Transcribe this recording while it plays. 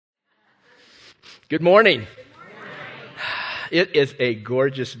Good morning. It is a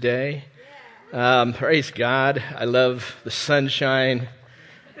gorgeous day. Praise God. I love the sunshine.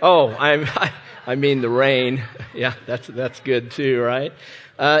 Oh, I mean the rain. Yeah, that's good too, right?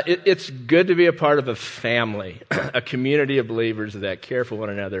 It's good to be a part of a family, a community of believers that care for one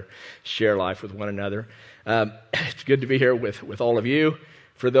another, share life with one another. It's good to be here with all of you.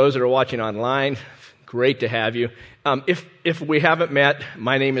 For those that are watching online, great to have you. If we haven't met,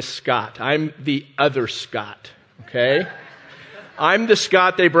 my name is Scott. I'm the other Scott, okay? I'm the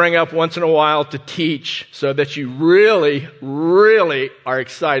Scott they bring up once in a while to teach so that you really, really are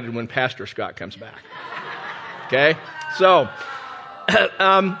excited when Pastor Scott comes back, okay? So,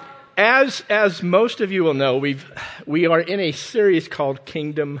 as most of you will know, we are in a series called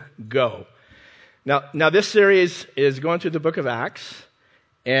Kingdom Go. Now this series is going through the book of Acts.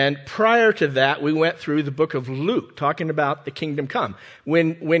 And prior to that, we went through the book of Luke, talking about the kingdom come.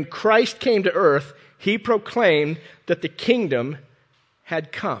 When Christ came to earth, he proclaimed that the kingdom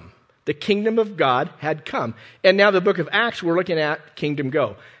had come. The kingdom of God had come. And now the book of Acts, we're looking at kingdom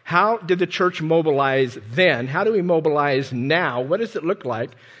go. How did the church mobilize then? How do we mobilize now? What does it look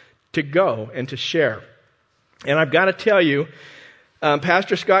like to go and to share? And I've got to tell you,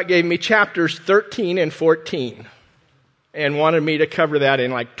 Pastor Scott gave me chapters 13 and 14. And wanted me to cover that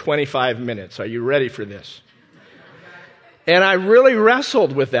in like 25 minutes. Are you ready for this? And I really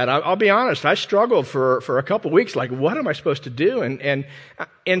wrestled with that. I'll be honest. I struggled for a couple weeks. Like, what am I supposed to do?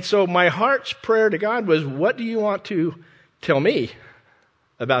 And so my heart's prayer to God was, what do you want to tell me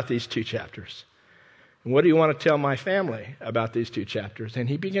about these two chapters? And what do you want to tell my family about these two chapters? And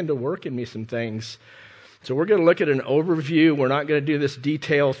he began to work in me some things. So we're going to look at an overview. We're not going to do this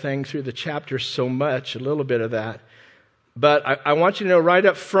detail thing through the chapters so much, a little bit of that. But I want you to know right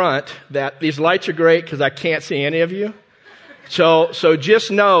up front that these lights are great because I can't see any of you. So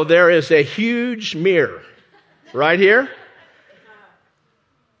just know there is a huge mirror right here.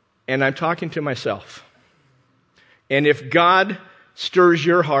 And I'm talking to myself. And if God stirs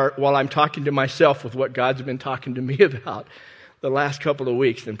your heart while I'm talking to myself with what God's been talking to me about the last couple of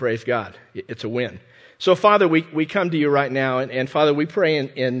weeks, then praise God. It's a win. So Father, we come to you right now. And Father, we pray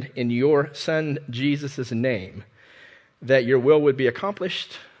in your Son Jesus' name that your will would be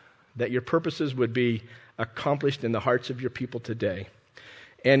accomplished, that your purposes would be accomplished in the hearts of your people today.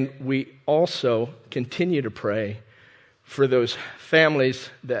 And we also continue to pray for those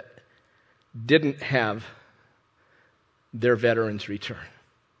families that didn't have their veterans return.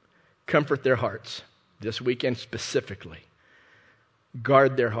 Comfort their hearts this weekend specifically.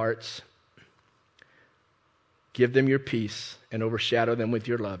 Guard their hearts. Give them your peace and overshadow them with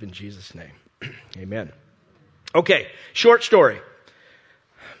your love in Jesus' name. Amen. Okay, short story.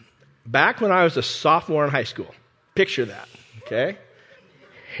 Back when I was a sophomore in high school, picture that, okay?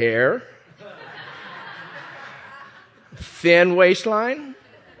 Hair, thin waistline,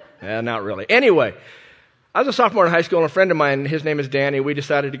 not really. Anyway, I was a sophomore in high school, and a friend of mine, his name is Danny, we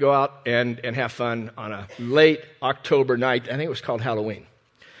decided to go out and have fun on a late October night. I think it was called Halloween.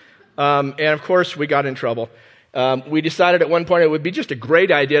 And of course, we got in trouble. We decided at one point it would be just a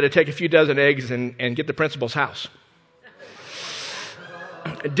great idea to take a few dozen eggs and get the principal's house.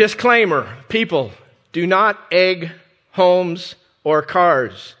 Disclaimer, people, do not egg homes or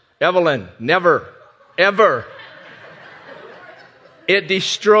cars. Evelyn, never, ever. It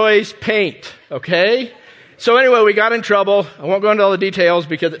destroys paint, okay? So anyway, we got in trouble. I won't go into all the details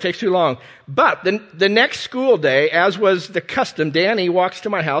because it takes too long. But the next school day, as was the custom, Danny walks to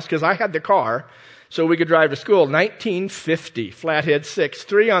my house because I had the car so we could drive to school. 1950, Flathead 6,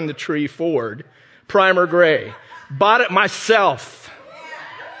 3 on the tree Ford, primer gray. Bought it myself.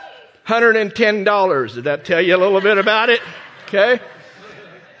 $110. Did that tell you a little bit about it? Okay.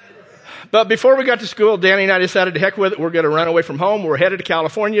 But before we got to school, Danny and I decided to heck with it. We're going to run away from home. We're headed to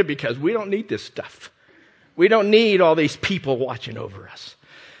California because we don't need this stuff. We don't need all these people watching over us.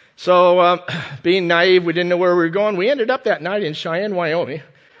 So being naive, we didn't know where we were going. We ended up that night in Cheyenne, Wyoming.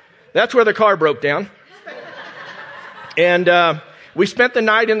 That's where the car broke down. And we spent the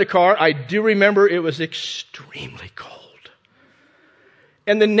night in the car. I do remember it was extremely cold.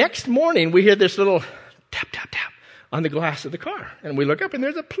 And the next morning, we hear this little tap, tap, tap on the glass of the car. And we look up, and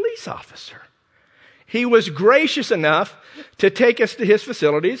there's a police officer. He was gracious enough to take us to his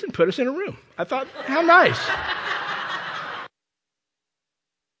facilities and put us in a room. I thought, how nice.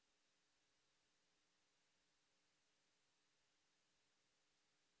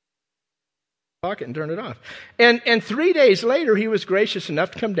 Pocket and turn it off. And 3 days later, he was gracious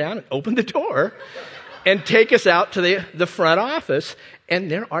enough to come down and open the door and take us out to the front office. And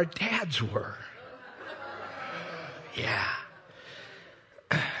there our dads were. Yeah.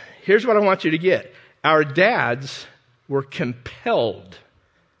 Here's what I want you to get. our dads were compelled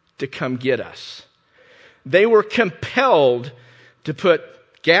to come get us. They were compelled to put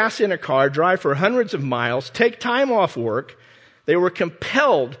gas in a car, drive for hundreds of miles, take time off work. They were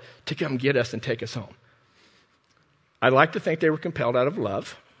compelled to come get us and take us home. I like to think they were compelled out of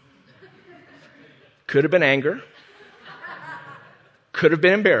love. Could have been anger. Could have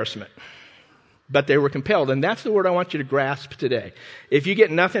been embarrassment. But they were compelled. And that's the word I want you to grasp today. If you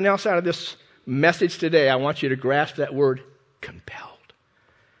get nothing else out of this message today, I want you to grasp that word, compelled.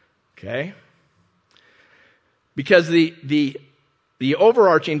 Okay? Because the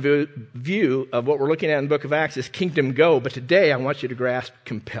overarching view of what we're looking at in the book of Acts is kingdom go, but today I want you to grasp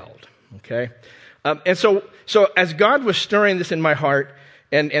compelled. Okay? And so as God was stirring this in my heart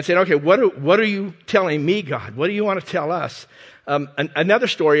and saying, okay, what are you telling me, God? What do you want to tell us? Another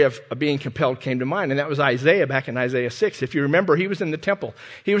story of being compelled came to mind, and that was Isaiah back in Isaiah 6. If you remember, he was in the temple.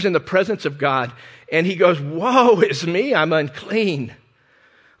 He was in the presence of God, and he goes, woe is me, I'm unclean.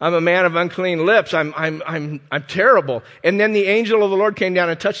 I'm a man of unclean lips. I'm terrible. And then the angel of the Lord came down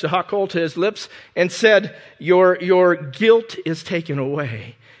and touched the hot coal to his lips and said, your guilt is taken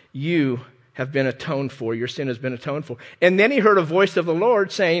away. You have been atoned for. Your sin has been atoned for. And then he heard a voice of the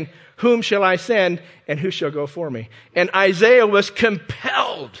Lord saying, whom shall I send and who shall go for me? And Isaiah was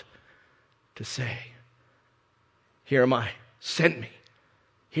compelled to say, here am I, send me.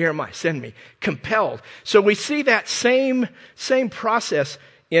 Here am I, send me. Compelled. So we see that same process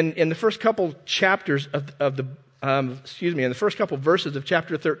in the first couple chapters in the first couple verses of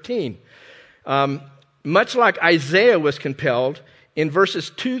chapter 13. Much like Isaiah was compelled, in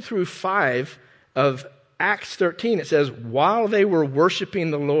verses 2 through 5 of Acts 13, it says, while they were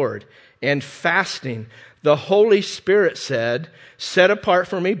worshiping the Lord and fasting, the Holy Spirit said, set apart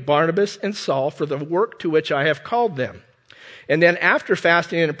for me Barnabas and Saul for the work to which I have called them. And then after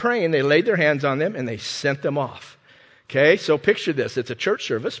fasting and praying, they laid their hands on them and they sent them off. Okay, so picture this. It's a church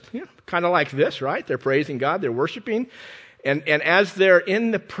service, kind of like this, right? They're praising God, they're worshiping. And as they're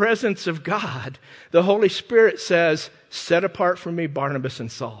in the presence of God, the Holy Spirit says, set apart for me Barnabas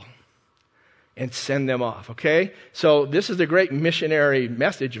and Saul and send them off, okay? So this is a great missionary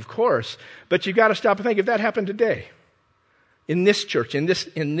message, of course, but you got to stop and think, if that happened today, in this church, in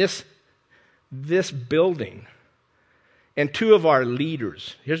this building, and two of our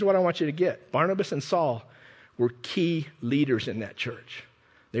leaders, here's what I want you to get. Barnabas and Saul were key leaders in that church.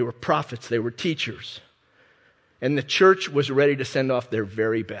 They were prophets, they were teachers. And the church was ready to send off their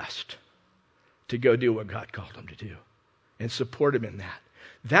very best to go do what God called them to do and support them in that.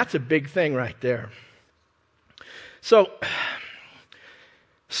 That's a big thing right there. So,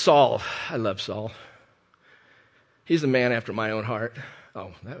 Saul, I love Saul. He's a man after my own heart.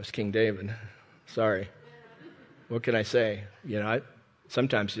 Oh, that was King David. Sorry. What can I say? I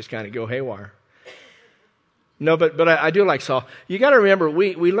sometimes just kind of go haywire. No, but I do like Saul. You got to remember,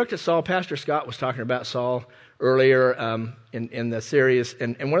 we looked at Saul. Pastor Scott was talking about Saul earlier in the series,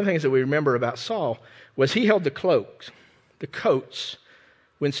 and one of the things that we remember about Saul was he held the coats,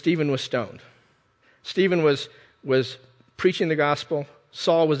 when Stephen was stoned. Stephen was preaching the gospel.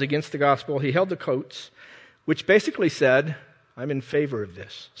 Saul was against the gospel. He held the coats, which basically said, I'm in favor of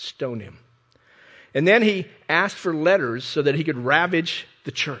this. Stone him. And then he asked for letters so that he could ravage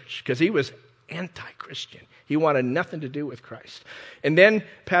the church, because he was anti-Christian. He wanted nothing to do with Christ. And then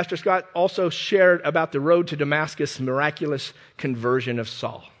Pastor Scott also shared about the road to Damascus, miraculous conversion of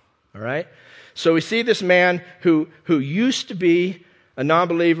Saul. All right? So we see this man who used to be a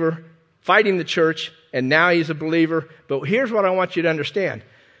non-believer, fighting the church, and now he's a believer. But here's what I want you to understand.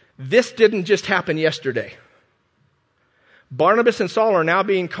 This didn't just happen yesterday. Barnabas and Saul are now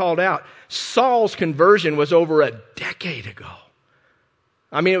being called out. Saul's conversion was over a decade ago.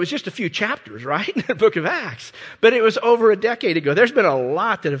 I mean, it was just a few chapters, right, in the book of Acts. But it was over a decade ago. There's been a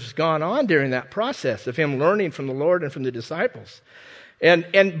lot that has gone on during that process of him learning from the Lord and from the disciples.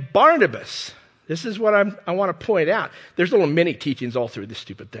 And Barnabas, this is what I want to point out. There's little mini teachings all through this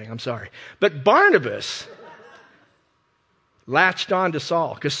stupid thing. I'm sorry. But Barnabas latched on to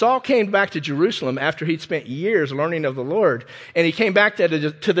Saul, because Saul came back to Jerusalem after he'd spent years learning of the Lord. And he came back to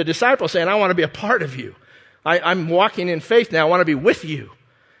the disciples saying, I want to be a part of you. I'm walking in faith now. I want to be with you.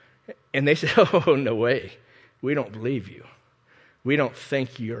 And they said, oh, no way. We don't believe you. We don't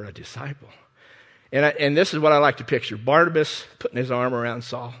think you're a disciple. And this is what I like to picture. Barnabas putting his arm around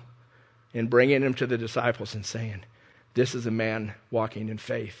Saul and bringing him to the disciples and saying, this is a man walking in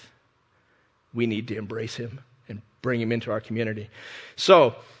faith. We need to embrace him and bring him into our community.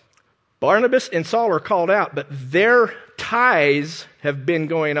 So Barnabas and Saul are called out, but their ties have been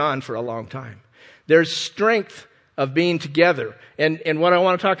going on for a long time. There's strength of being together. And what I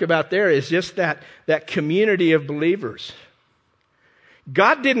want to talk about there is just that community of believers.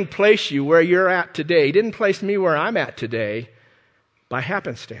 God didn't place you where you're at today. He didn't place me where I'm at today by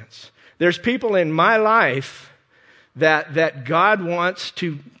happenstance. There's people in my life that God wants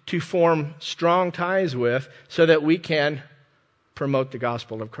to form strong ties with so that we can promote the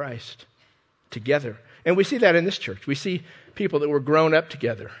gospel of Christ together. And we see that in this church. We see people that were grown up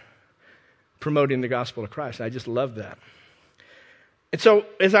together promoting the gospel of Christ. I just love that. And so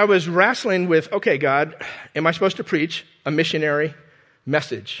as I was wrestling with, okay, God, am I supposed to preach a missionary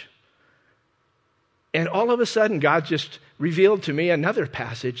message? And all of a sudden, God just revealed to me another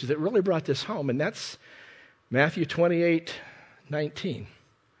passage that really brought this home, and that's Matthew 28:19.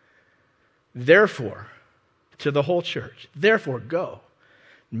 Therefore, to the whole church, therefore go,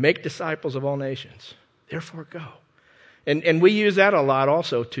 make disciples of all nations. Therefore go. And we use that a lot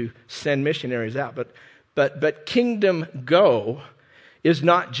also to send missionaries out. But kingdom go is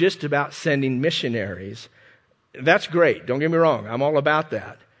not just about sending missionaries. That's great. Don't get me wrong. I'm all about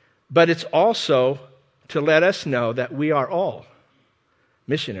that. But it's also to let us know that we are all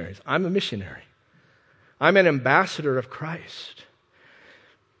missionaries. I'm a missionary. I'm an ambassador of Christ.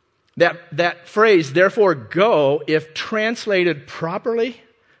 That phrase, therefore go, if translated properly,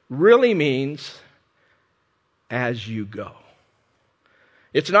 really means as you go.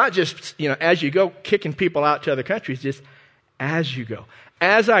 It's not just, as you go kicking people out to other countries, just as you go.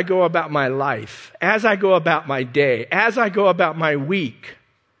 As I go about my life, as I go about my day, as I go about my week,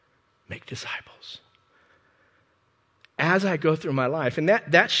 make disciples. As I go through my life. And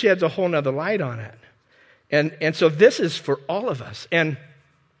that sheds a whole nother light on it. And so this is for all of us. And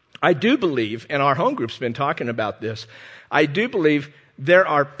I do believe, and our home group's been talking about this, I do believe there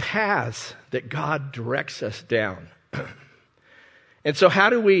are paths that God directs us down. And so how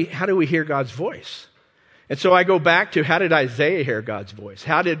do we hear God's voice? And so I go back to, how did Isaiah hear God's voice?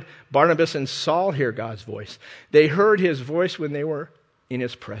 How did Barnabas and Saul hear God's voice? They heard his voice when they were in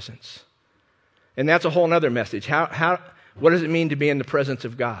his presence. And that's a whole other message. What does it mean to be in the presence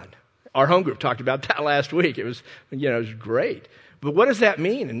of God? Our home group talked about that last week. It was great. But what does that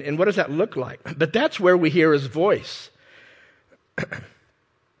mean? And what does that look like? But that's where we hear his voice.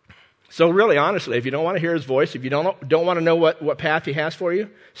 So really, honestly, if you don't want to hear his voice, if you don't want to know what path he has for you,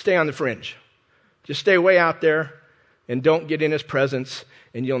 stay on the fringe. Just stay way out there and don't get in his presence,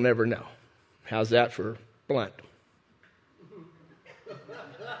 and you'll never know. How's that for blunt?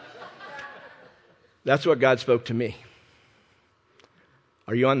 That's what God spoke to me.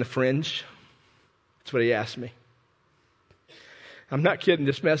 Are you on the fringe? That's what he asked me. I'm not kidding.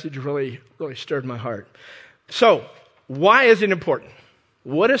 This message really, really stirred my heart. So, why is it important?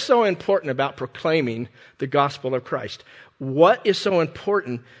 What is so important about proclaiming the gospel of Christ? What is so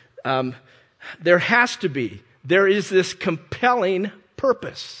important? There is this compelling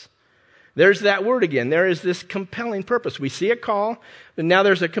purpose. There's that word again. There is this compelling purpose. We see a call, but now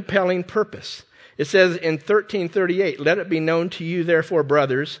there's a compelling purpose. It says in 13:38, let it be known to you, therefore,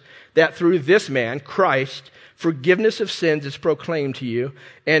 brothers, that through this man, Christ, forgiveness of sins is proclaimed to you,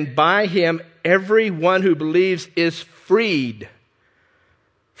 and by him everyone who believes is freed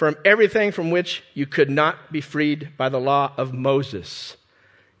from everything from which you could not be freed by the law of Moses.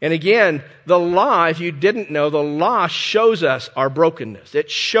 And again, the law, if you didn't know, the law shows us our brokenness. It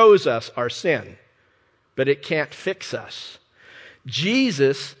shows us our sin, but it can't fix us.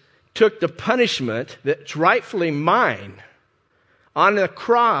 Jesus took the punishment that's rightfully mine on the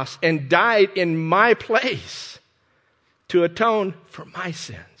cross and died in my place to atone for my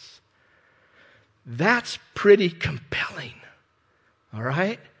sins. That's pretty compelling. All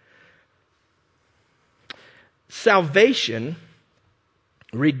right? Salvation,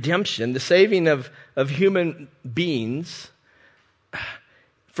 redemption, the saving of human beings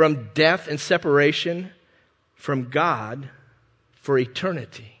from death and separation from God for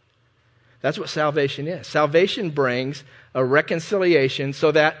eternity. That's what salvation is. Salvation brings a reconciliation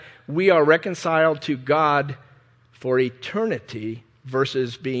so that we are reconciled to God for eternity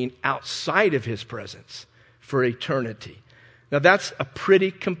versus being outside of his presence for eternity. Now that's a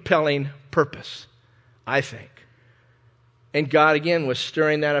pretty compelling purpose, I think. And God, again, was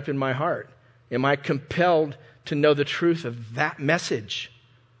stirring that up in my heart. Am I compelled to know the truth of that message?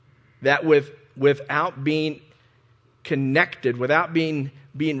 That without being connected, without being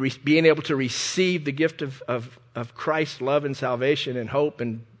able to receive the gift of Christ's love and salvation and hope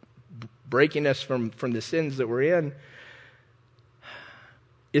and breaking us from the sins that we're in,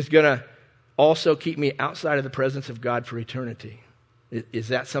 is going to also keep me outside of the presence of God for eternity. Is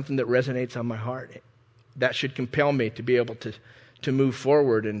that something that resonates on my heart? That should compel me to be able to move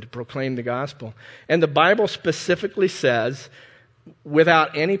forward and to proclaim the gospel. And the Bible specifically says,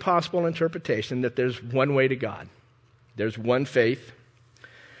 without any possible interpretation, that there's one way to God. There's one faith.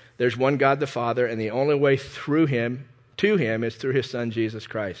 There's one God the Father, and the only way through him to him is through his Son, Jesus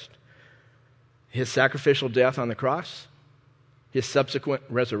Christ. His sacrificial death on the cross, his subsequent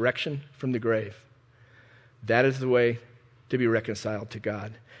resurrection from the grave. That is the way to be reconciled to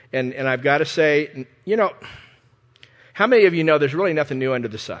God. And I've got to say, how many of you know there's really nothing new under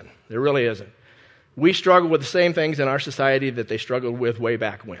the sun? There really isn't. We struggle with the same things in our society that they struggled with way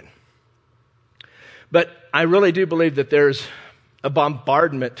back when. But I really do believe that there's a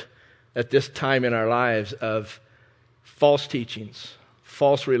bombardment at this time in our lives of false teachings,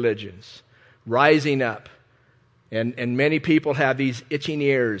 false religions, rising up. And many people have these itching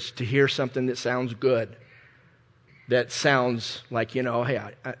ears to hear something that sounds good, that sounds like, hey,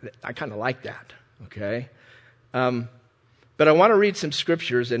 I kind of like that, okay? But I want to read some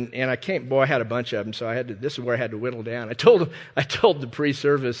scriptures, and I can't, I had a bunch of them, so this is where I had to whittle down. I told the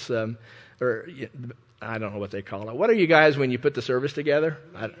pre-service, or I don't know what they call it. What are you guys when you put the service together?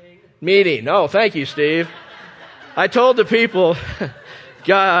 Meeting. Oh, thank you, Steve. I told the people,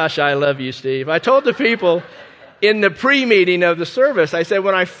 gosh, I love you, Steve. I told the people in the pre-meeting of the service, I said,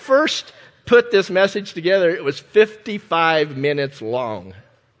 when I first put this message together, it was 55 minutes long.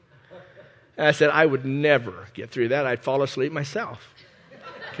 And I said, I would never get through that. I'd fall asleep myself.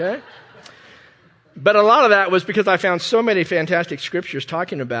 Okay? But a lot of that was because I found so many fantastic scriptures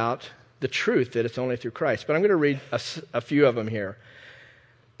talking about the truth that it's only through Christ. But I'm going to read a few of them here.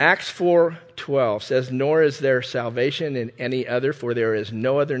 Acts 4:12 says, nor is there salvation in any other, for there is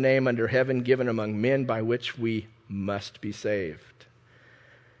no other name under heaven given among men by which we must be saved.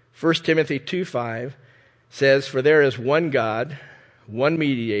 1 Timothy 2:5 says, for there is one God, one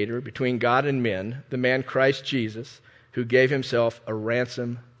mediator between God and men, the man Christ Jesus, who gave himself a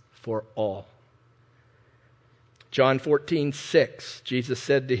ransom for all. John 14:6, Jesus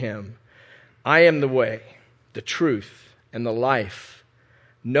said to him, I am the way, the truth, and the life.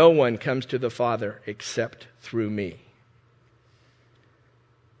 No one comes to the Father except through me.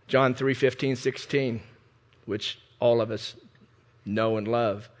 John 3:15-16, which all of us know and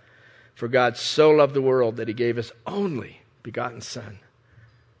love. For God so loved the world that he gave his only begotten Son,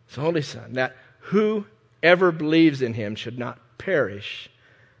 his only Son, that whoever believes in him should not perish,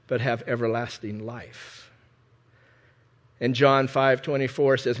 but have everlasting life. And John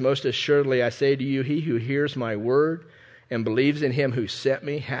 5:24 says, most assuredly I say to you, he who hears my word and believes in him who sent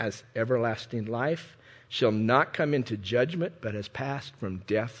me has everlasting life, shall not come into judgment, but has passed from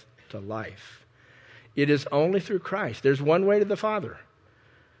death to life. It is only through Christ. There's one way to the Father.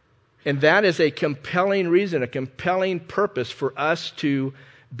 And that is a compelling reason, a compelling purpose for us to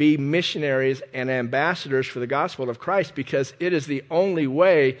be missionaries and ambassadors for the gospel of Christ, because it is the only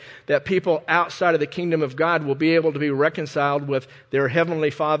way that people outside of the kingdom of God will be able to be reconciled with their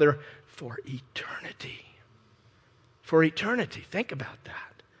heavenly Father for eternity. For eternity. Think about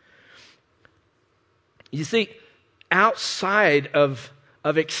that. You see, outside of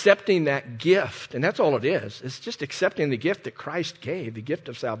accepting that gift, and that's all it is, it's just accepting the gift that Christ gave, the gift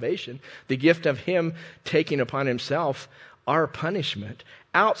of salvation, the gift of him taking upon himself our punishment.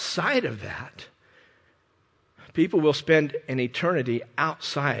 Outside of that, people will spend an eternity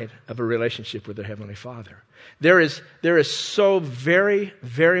outside of a relationship with their Heavenly Father. There is so very,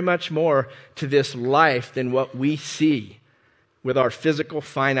 very much more to this life than what we see with our physical,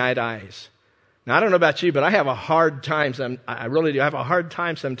 finite eyes. Now, I don't know about you, but I have a hard time, I really do, I have a hard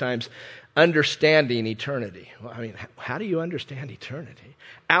time sometimes understanding eternity. Well, I mean, how do you understand eternity?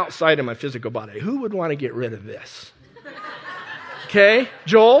 Outside of my physical body. Who would want to get rid of this? Okay,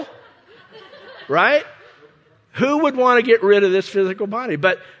 Joel? Right? Who would want to get rid of this physical body?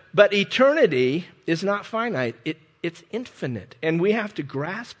 But eternity is not finite. It's infinite. And we have to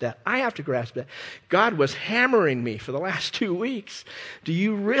grasp that. I have to grasp that. God was hammering me for the last 2 weeks. Do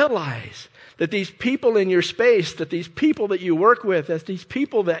you realize that these people in your space, that these people that you work with, that these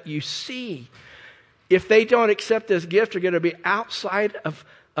people that you see, if they don't accept this gift, are going to be outside of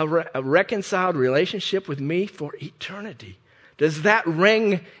a reconciled relationship with me for eternity? Does that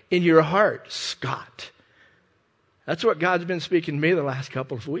ring in your heart, Scott? That's what God's been speaking to me the last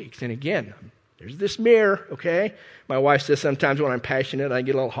couple of weeks. And again, there's this mirror, okay? My wife says sometimes when I'm passionate, I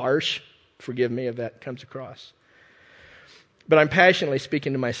get a little harsh. Forgive me if that comes across. But I'm passionately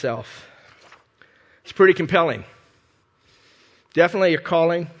speaking to myself. It's pretty compelling. Definitely a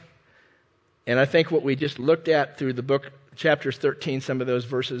calling. And I think what we just looked at through the book, chapters 13, some of those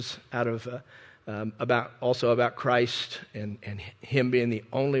verses out of about Christ and him being the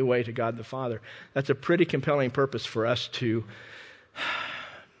only way to God the Father. That's a pretty compelling purpose for us to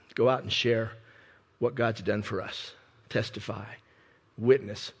Go out and share what God's done for us. Testify,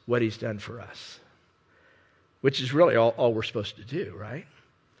 witness what he's done for us. Which is really all we're supposed to do, right?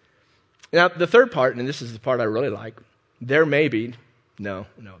 Now, the third part, and this is the part I really like, there will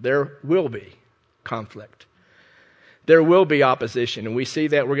be conflict. There will be opposition, and we see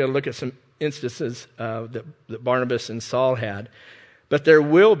that. We're going to look at some instances that Barnabas and Saul had. But there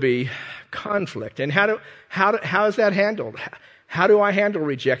will be conflict. And how is that handled? How do I handle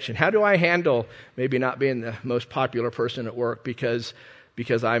rejection? How do I handle maybe not being the most popular person at work because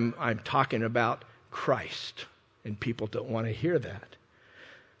I'm talking about Christ and people don't want to hear that?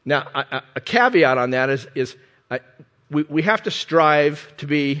 Now, a caveat on that is we have to strive to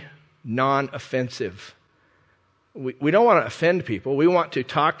be non-offensive. We don't want to offend people. We want to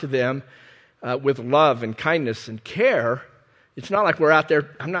talk to them with love and kindness and care. It's not like we're out there,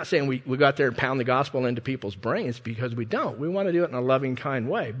 I'm not saying we go out there and pound the gospel into people's brains, because we don't. We want to do it in a loving, kind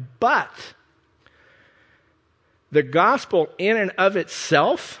way. But the gospel in and of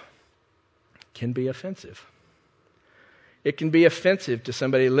itself can be offensive. It can be offensive to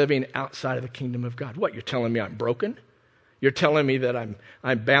somebody living outside of the kingdom of God. What, you're telling me I'm broken? You're telling me that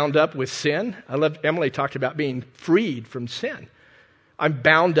I'm bound up with sin? I love Emily talked about being freed from sin. I'm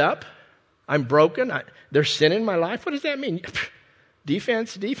bound up. I'm broken. There's sin in my life. What does that mean?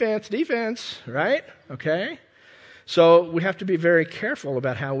 Defense, right? Okay. So we have to be very careful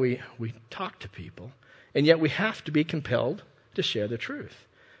about how we talk to people. And yet we have to be compelled to share the truth.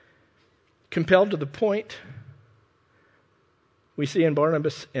 Compelled to the point we see in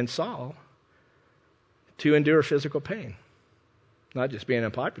Barnabas and Saul to endure physical pain. Not just being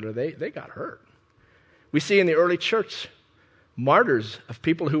unpopular, they got hurt. We see in the early church martyrs of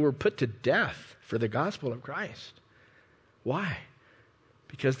people who were put to death for the gospel of Christ. Why?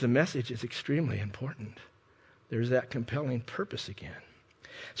 Because the message is extremely important. There's that compelling purpose again.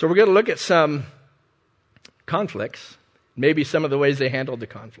 So we're going to look at some conflicts, maybe some of the ways they handled the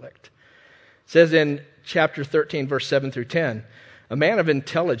conflict. It says in chapter 13, verse 7 through 10, a man of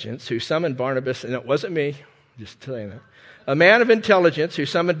intelligence who summoned Barnabas, and it wasn't me, just telling you that. A man of intelligence who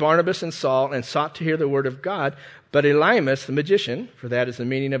summoned Barnabas and Saul and sought to hear the word of God, but Elymas, the magician, for that is the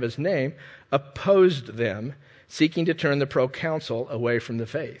meaning of his name, opposed them, seeking to turn the proconsul away from the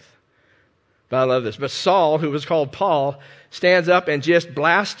faith. But I love this. But Saul, who was called Paul, stands up and just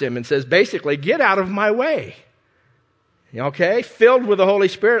blasts him and says, basically, get out of my way. Okay? Filled with the Holy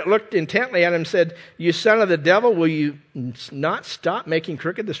Spirit, looked intently at him and said, you son of the devil, will you not stop making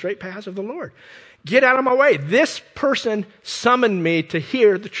crooked the straight paths of the Lord? Get out of my way. This person summoned me to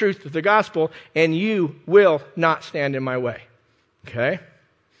hear the truth of the gospel, and you will not stand in my way. Okay?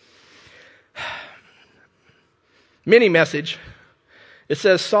 Mini message. It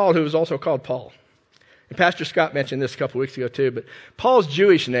says Saul, who was also called Paul. And Pastor Scott mentioned this a couple weeks ago too, but Paul's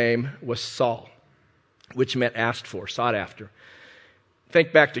Jewish name was Saul, which meant asked for, sought after.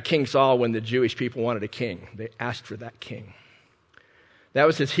 Think back to King Saul when the Jewish people wanted a king. They asked for that king. That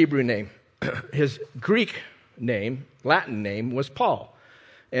was his Hebrew name. His Greek name, Latin name, was Paul.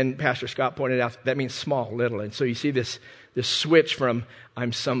 And Pastor Scott pointed out that means small, little. And so you see this switch from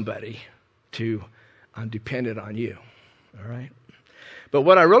I'm somebody to I'm dependent on you. All right? But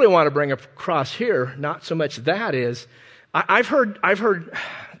what I really want to bring across here, not so much that is, I've heard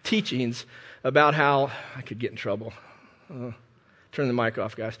teachings about how I could get in trouble. Turn the mic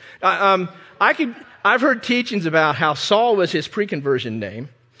off, guys. I've heard teachings about how Saul was his pre-conversion name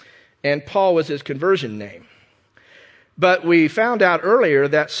and Paul was his conversion name. But we found out earlier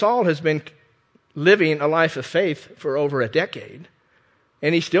that Saul has been living a life of faith for over a decade,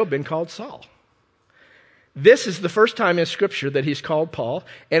 and he's still been called Saul. This is the first time in Scripture that he's called Paul,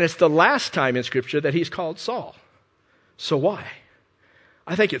 and it's the last time in Scripture that he's called Saul. So why?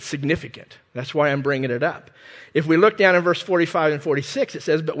 I think it's significant. That's why I'm bringing it up. If we look down in verse 45 and 46, it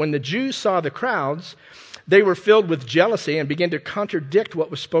says, but when the Jews saw the crowds, they were filled with jealousy and began to contradict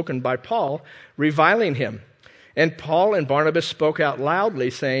what was spoken by Paul, reviling him. And Paul and Barnabas spoke out loudly,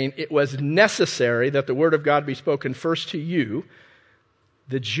 saying, it was necessary that the word of God be spoken first to you,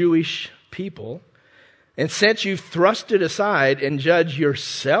 the Jewish people, and since you've thrust it aside and judge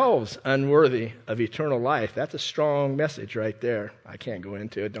yourselves unworthy of eternal life. That's a strong message right there. I can't go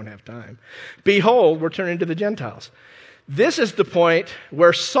into it, don't have time. Behold, we're turning to the Gentiles. This is the point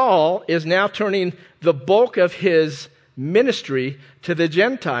where Saul is now turning the bulk of his ministry to the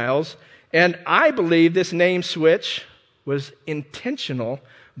Gentiles, and I believe this name switch was intentional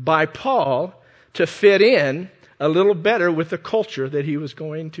by Paul to fit in a little better with the culture that he was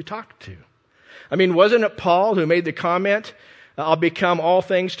going to talk to. I mean, wasn't it Paul who made the comment, I'll become all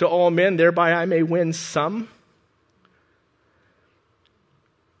things to all men, thereby I may win some?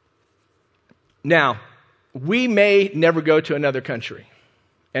 Now, we may never go to another country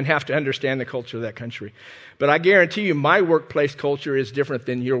and have to understand the culture of that country. But I guarantee you my workplace culture is different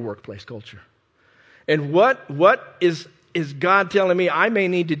than your workplace culture. And what is God telling me I may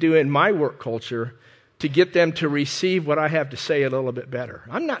need to do in my work culture to get them to receive what I have to say a little bit better?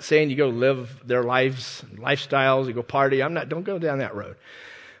 I'm not saying you go live their lifestyles, you go party. Don't go down that road.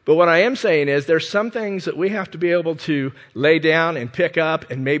 But what I am saying is there's some things that we have to be able to lay down and pick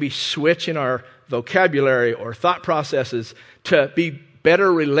up and maybe switch in our vocabulary or thought processes to be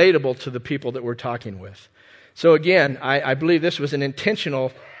better relatable to the people that we're talking with. So again, I believe this was an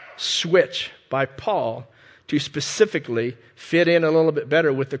intentional switch by Paul to specifically fit in a little bit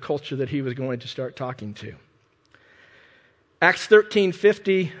better with the culture that he was going to start talking to. Acts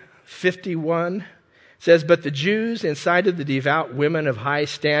 13:50-51 says, "But the Jews incited the devout women of high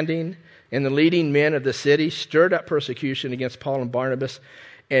standing and the leading men of the city, stirred up persecution against Paul and Barnabas,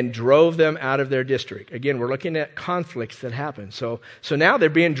 and drove them out of their district." Again, we're looking at conflicts that happen. So now they're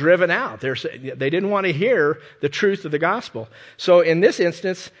being driven out. They didn't want to hear the truth of the gospel. So in this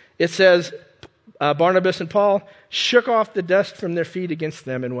instance, it says, Barnabas and Paul shook off the dust from their feet against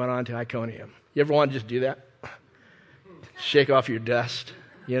them and went on to Iconium. You ever want to just do that? Shake off your dust,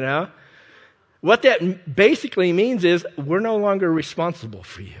 you know? What that basically means is we're no longer responsible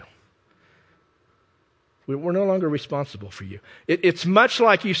for you. We're no longer responsible for you. It's much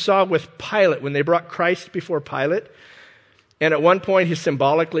like you saw with Pilate when they brought Christ before Pilate. And at one point he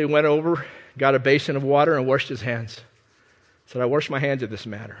symbolically went over, got a basin of water and washed his hands. Said, "I wash my hands of this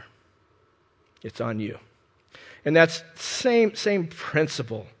matter. It's on you." And that's same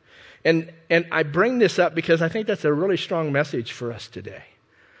principle. And I bring this up because I think that's a really strong message for us today.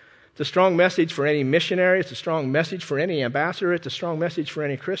 It's a strong message for any missionary. It's a strong message for any ambassador. It's a strong message for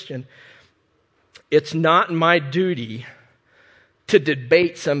any Christian. It's not my duty to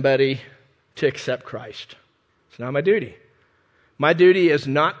debate somebody to accept Christ. It's not my duty. My duty is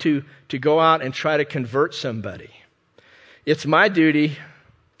not to go out and try to convert somebody. It's my duty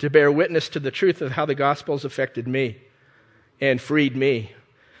to bear witness to the truth of how the gospel has affected me and freed me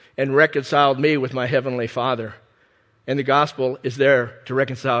and reconciled me with my heavenly Father. And the gospel is there to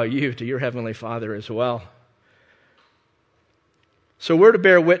reconcile you to your heavenly Father as well. So we're to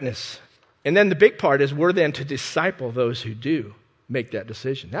bear witness. And then the big part is we're then to disciple those who do make that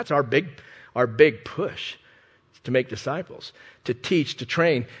decision. That's our big push, to make disciples, to teach, to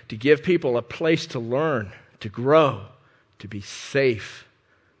train, to give people a place to learn, to grow, to be safe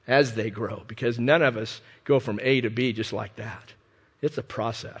as they grow. Because none of us go from A to B just like that. It's a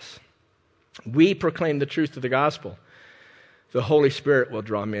process. We proclaim the truth of the gospel. The Holy Spirit will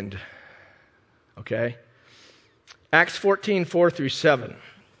draw them in. Okay? Acts 14:4-7.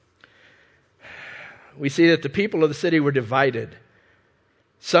 We see that the people of the city were divided.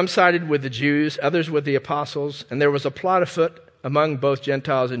 Some sided with the Jews, others with the apostles, and there was a plot afoot among both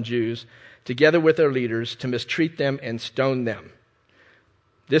Gentiles and Jews, together with their leaders, to mistreat them and stone them.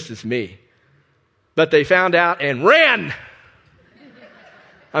 This is me. But they found out and ran.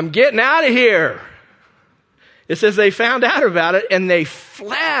 I'm getting out of here. It says they found out about it and they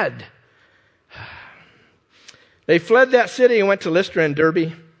fled. They fled that city and went to Lystra and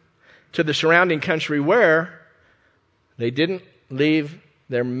Derbe, to the surrounding country, where they didn't leave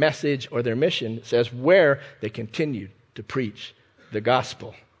their message or their mission. It says where they continued to preach the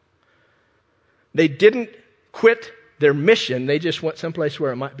gospel. They didn't quit their mission. They just went someplace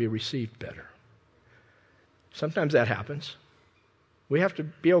where it might be received better. Sometimes that happens. We have to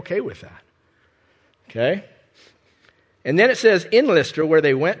be okay with that. Okay? And then it says in Lystra, where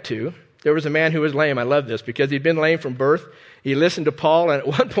they went to, there was a man who was lame. I love this because he'd been lame from birth. He listened to Paul, and at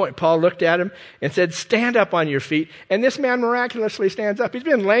one point Paul looked at him and said, "Stand up on your feet." And this man miraculously stands up. He's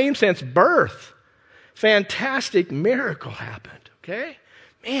been lame since birth. Fantastic miracle happened. Okay?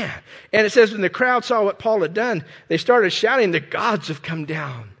 Man. And it says when the crowd saw what Paul had done, they started shouting, "The gods have come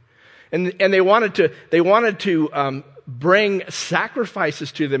down." And they wanted to bring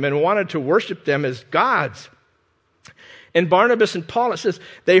sacrifices to them and wanted to worship them as gods. And Barnabas and Paul, it says,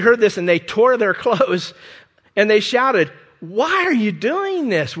 they heard this and they tore their clothes and they shouted, "Why are you doing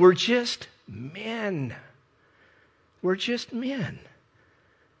this? We're just men. We're just men.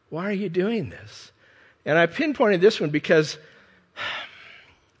 Why are you doing this?" And I pinpointed this one because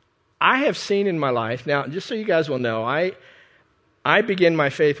I have seen in my life, now just so you guys will know, I began my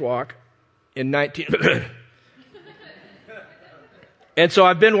faith walk in 19... And so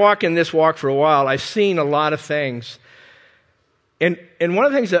I've been walking this walk for a while. I've seen a lot of things. And one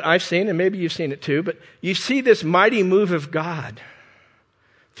of the things that I've seen, and maybe you've seen it too, but you see this mighty move of God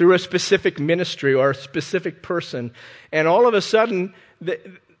through a specific ministry or a specific person. And all of a sudden,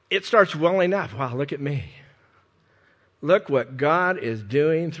 it starts welling up. Wow, look at me. Look what God is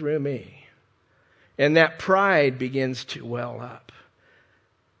doing through me. And that pride begins to well up.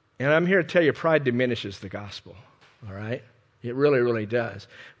 And I'm here to tell you, pride diminishes the gospel, all right? It really, really does.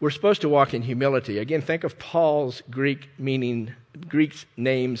 We're supposed to walk in humility. Again, think of Paul's Greek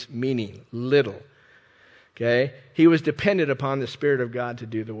name's meaning, little. Okay? He was dependent upon the Spirit of God to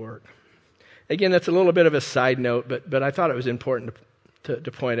do the work. Again, that's a little bit of a side note, but I thought it was important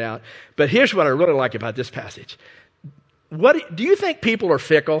to point out. But here's what I really like about this passage. Do you think people are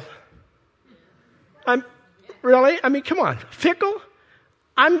fickle? Really? I mean, come on. Fickle?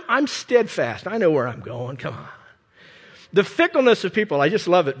 I'm steadfast. I know where I'm going. Come on. The fickleness of people, I just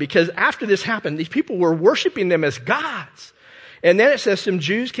love it, because after this happened, these people were worshiping them as gods. And then it says some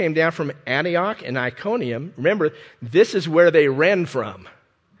Jews came down from Antioch and Iconium. Remember, this is where they ran from.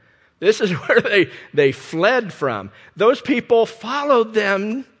 This is where they fled from. Those people followed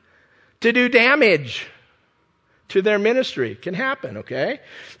them to do damage to their ministry. Can happen, okay?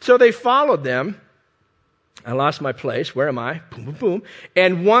 So they followed them. I lost my place. Where am I? Boom, boom, boom.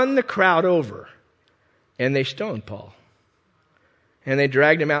 And won the crowd over. And they stoned Paul. And they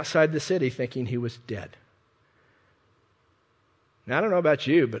dragged him outside the city thinking he was dead. Now, I don't know about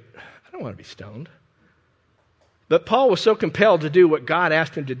you, but I don't want to be stoned. But Paul was so compelled to do what God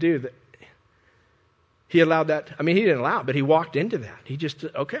asked him to do that he allowed that. I mean, he didn't allow it, but he walked into that. He just,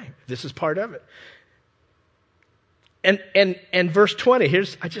 okay, this is part of it. And verse 20,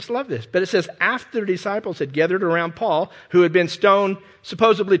 I just love this. But it says, after the disciples had gathered around Paul, who had been stoned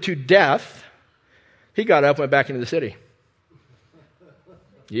supposedly to death, he got up and went back into the city.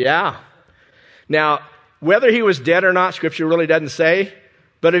 Yeah. Now, whether he was dead or not, Scripture really doesn't say.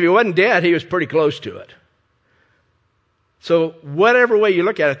 But if he wasn't dead, he was pretty close to it. So whatever way you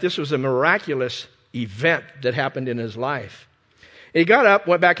look at it, this was a miraculous event that happened in his life. He got up,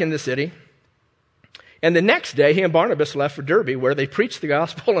 went back in the city. And the next day, he and Barnabas left for Derbe, where they preached the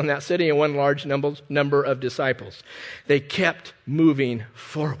gospel in that city and won large number of disciples. They kept moving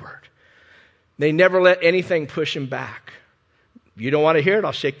forward. They never let anything push them back. If you don't want to hear it,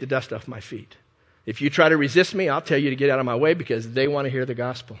 I'll shake the dust off my feet. If you try to resist me, I'll tell you to get out of my way because they want to hear the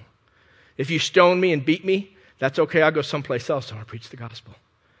gospel. If you stone me and beat me, that's okay. I'll go someplace else and I'll preach the gospel.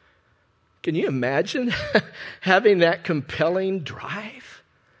 Can you imagine having that compelling drive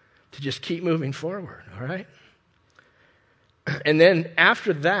to just keep moving forward, all right? And then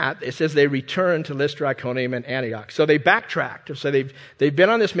after that, it says they returned to Lystra, Iconium, and Antioch. So they backtracked. So they've been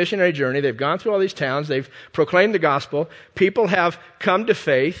on this missionary journey. They've gone through all these towns. They've proclaimed the gospel. People have come to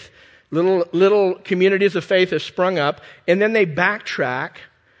faith. Little communities of faith have sprung up. And then they backtrack.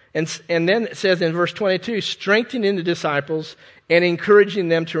 And then it says in verse 22, strengthening the disciples and encouraging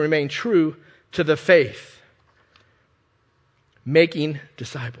them to remain true to the faith. Making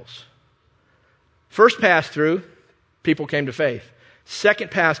disciples. First pass through, people came to faith.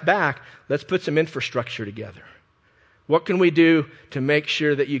 Second pass back, let's put some infrastructure together. What can we do to make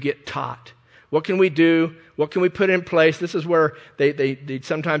sure that you get taught? What can we do? What can we put in place? This is where they'd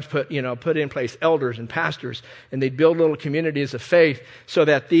sometimes put in place elders and pastors, and they'd build little communities of faith so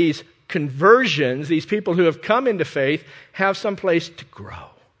that these conversions, these people who have come into faith, have some place to grow.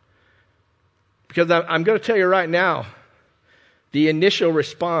 Because I'm going to tell you right now, the initial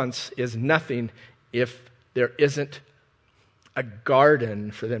response is nothing if there isn't a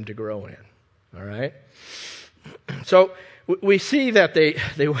garden for them to grow in. All right? So we see that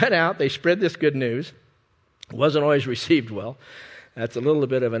they went out, they spread this good news. It wasn't always received well. That's a little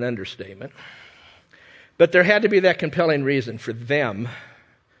bit of an understatement. But there had to be that compelling reason for them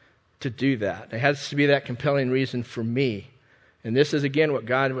to do that. There has to be that compelling reason for me. And this is again what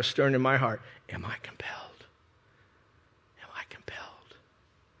God was stirring in my heart. Am I compelled? Am I compelled?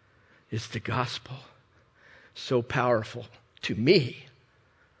 Is the gospel so powerful to me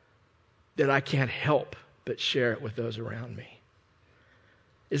that I can't help but share it with those around me?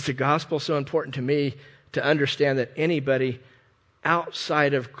 Is the gospel so important to me to understand that anybody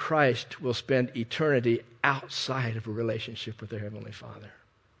outside of Christ will spend eternity outside of a relationship with their Heavenly Father?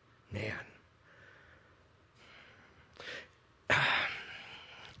 Man. I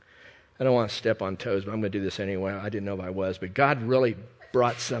don't want to step on toes, but I'm going to do this anyway. I didn't know if I was, but God really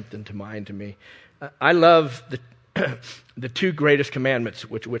brought something to mind to me. I love the two greatest commandments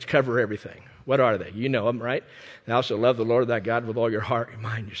which cover everything. What are they? You know them, right? Thou shalt love the Lord thy God with all your heart, your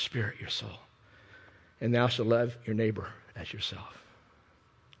mind, your spirit, your soul. And thou shalt love your neighbor as yourself.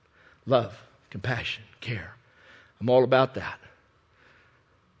 Love, compassion, care. I'm all about that.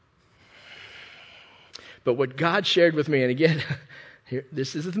 But what God shared with me, and again, here,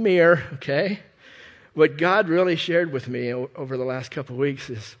 this is the mirror, okay? What God really shared with me over the last couple of weeks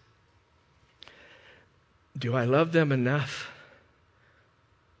is, do I love them enough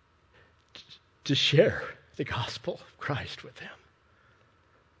to share the gospel of Christ with them?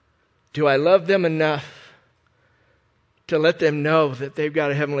 Do I love them enough to let them know that they've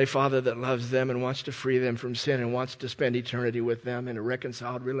got a Heavenly Father that loves them and wants to free them from sin and wants to spend eternity with them in a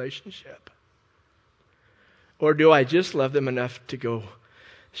reconciled relationship? Or do I just love them enough to go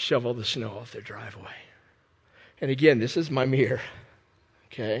shovel the snow off their driveway? And again, this is my mirror,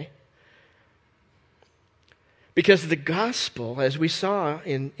 okay? Because the gospel, as we saw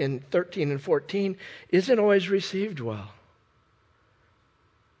in 13 and 14, isn't always received well.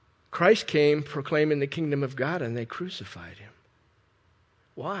 Christ came proclaiming the kingdom of God, and they crucified him.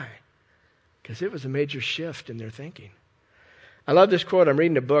 Why? Because it was a major shift in their thinking. I love this quote. I'm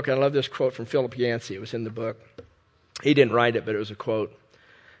reading a book. I love this quote from Philip Yancey. It was in the book. He didn't write it, but it was a quote.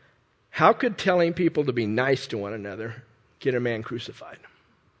 How could telling people to be nice to one another get a man crucified?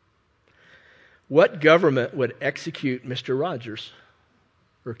 What government would execute Mr. Rogers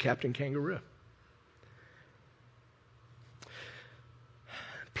or Captain Kangaroo?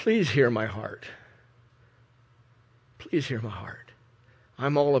 Please hear my heart. Please hear my heart.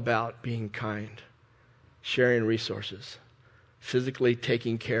 I'm all about being kind, sharing resources, physically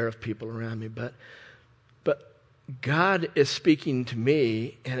taking care of people around me. But God is speaking to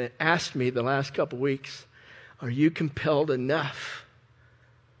me, and it asked me the last couple weeks, are you compelled enough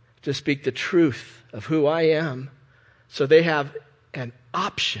to speak the truth of who I am so they have an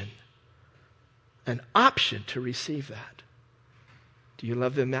option to receive that? Do you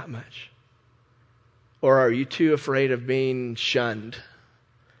love them that much? Or are you too afraid of being shunned?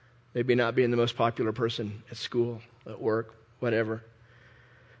 Maybe not being the most popular person at school, at work, whatever.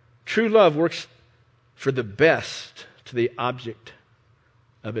 True love works for the best to the object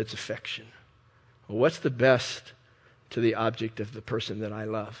of its affection. Well, what's the best to the object of the person that I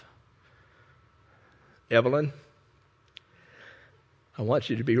love? Evelyn, I want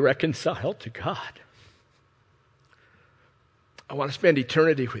you to be reconciled to God. I want to spend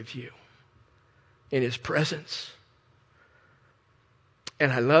eternity with you in His presence.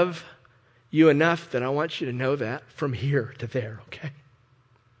 And I love you enough that I want you to know that from here to there, okay?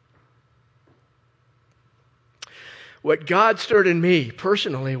 What God stirred in me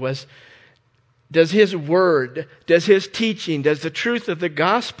personally was, does His Word, does His teaching, does the truth of the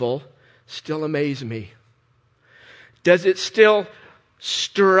gospel still amaze me? Does it still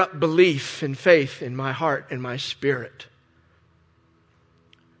stir up belief and faith in my heart and my spirit?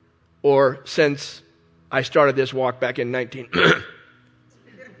 Or since I started this walk back in 19,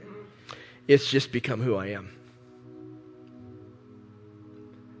 it's just become who I am.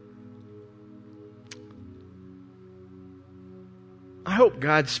 I hope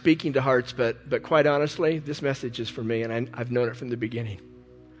God's speaking to hearts, but quite honestly, this message is for me, and I've known it from the beginning.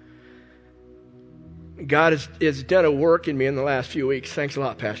 God has done a work in me in the last few weeks. Thanks a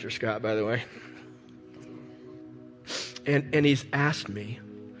lot, Pastor Scott, by the way. And He's asked me,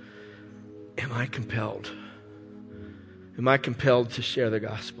 am I compelled? Am I compelled to share the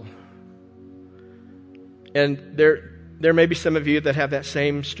gospel? And there may be some of you that have that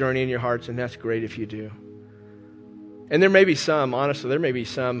same stirring in your hearts, and that's great if you do. And there may be some, honestly,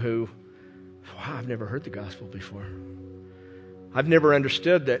 who, wow, I've never heard the gospel before. I've never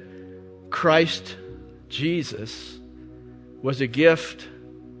understood that Christ Jesus was a gift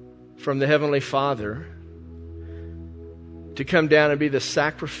from the Heavenly Father to come down and be the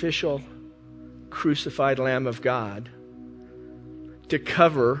sacrificial, crucified Lamb of God to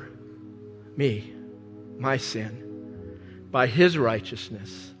cover me, my sin, by His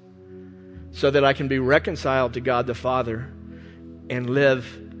righteousness, so that I can be reconciled to God the Father and live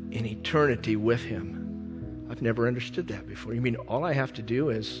in eternity with Him. I've never understood that before. You mean all I have to do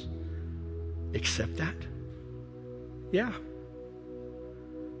is accept that? Yeah.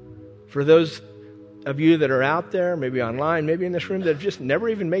 For those of you that are out there, maybe online, maybe in this room, that have just never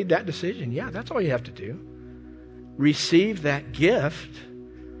even made that decision, yeah, that's all you have to do. Receive that gift.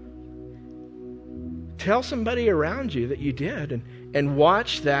 Tell somebody around you that you did, and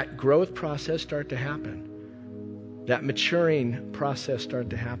watch that growth process start to happen. That maturing process start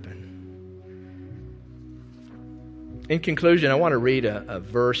to happen. In conclusion, I want to read a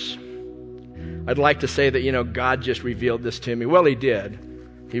verse. I'd like to say that, God just revealed this to me. Well, He did.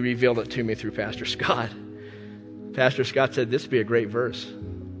 He revealed it to me through Pastor Scott. Pastor Scott said this would be a great verse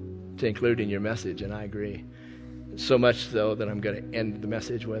to include in your message, and I agree. So much so that I'm going to end the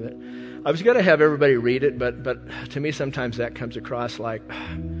message with it. I was going to have everybody read it, but to me sometimes that comes across like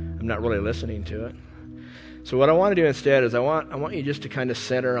I'm not really listening to it. So what I want to do instead is I want you just to kind of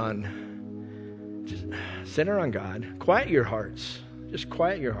center on Just center on God. Quiet your hearts. Just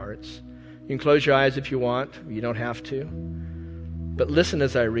quiet your hearts. You can close your eyes if you want. You don't have to. But listen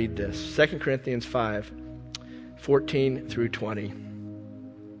as I read this. 2 Corinthians 5:14 through 20.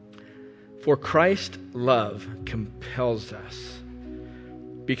 For Christ's love compels us,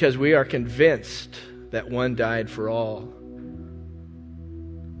 because we are convinced that one died for all.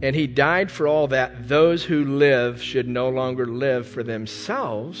 And he died for all, that those who live should no longer live for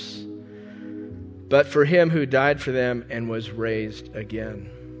themselves, but for him who died for them and was raised again.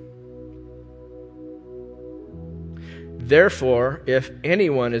 Therefore, if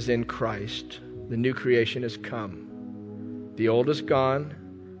anyone is in Christ, the new creation has come. The old is gone,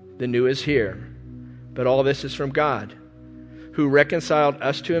 the new is here. But all this is from God, who reconciled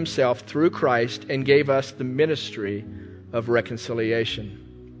us to himself through Christ and gave us the ministry of reconciliation,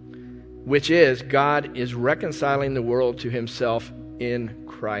 which is, God is reconciling the world to himself in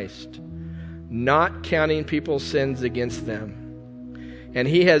Christ, not counting people's sins against them. And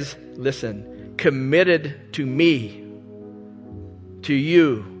he has, listen, committed to me, to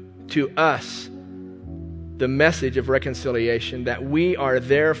you, to us, the message of reconciliation, that we are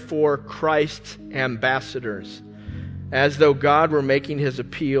therefore Christ's ambassadors, as though God were making his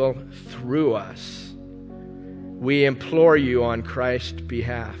appeal through us. We implore you on Christ's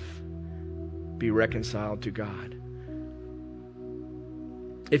behalf, be reconciled to God.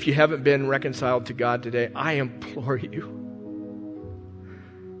 If you haven't been reconciled to God today, I implore you,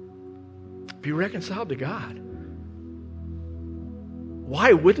 be reconciled to God.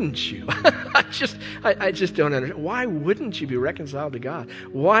 Why wouldn't you? I just don't understand. Why wouldn't you be reconciled to God?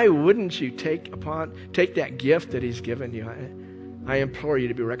 Why wouldn't you take that gift that he's given you? I implore you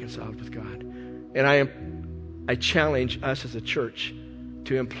to be reconciled with God. And I challenge us as a church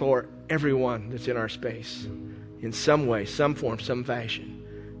to implore everyone that's in our space, in some way, some form, some fashion,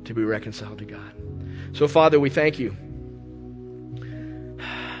 to be reconciled to God. So, Father, we thank you.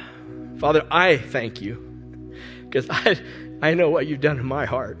 Father, I thank you, because I know what you've done in my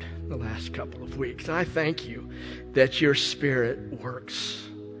heart the last couple of weeks. And I thank you that your Spirit works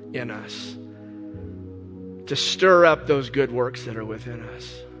in us to stir up those good works that are within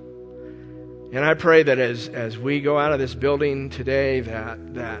us. And I pray that as we go out of this building today,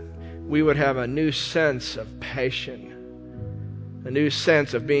 that we would have a new sense of passion, a new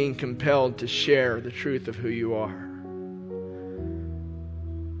sense of being compelled to share the truth of who you are.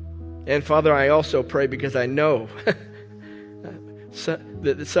 And Father, I also pray, because I know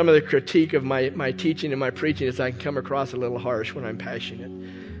that some of the critique of my teaching and my preaching is I can come across a little harsh when I'm passionate.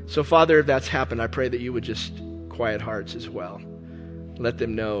 So Father, if that's happened, I pray that you would just quiet hearts as well. Let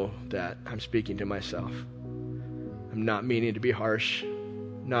them know that I'm speaking to myself. I'm not meaning to be harsh,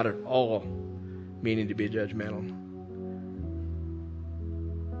 not at all meaning to be judgmental.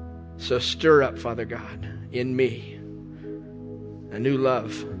 So stir up, Father God, in me a new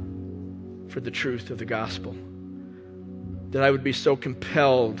love for the truth of the gospel, that I would be so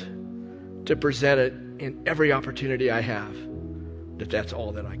compelled to present it in every opportunity I have, that that's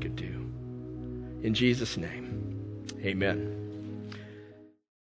all that I could do. In Jesus' name, amen.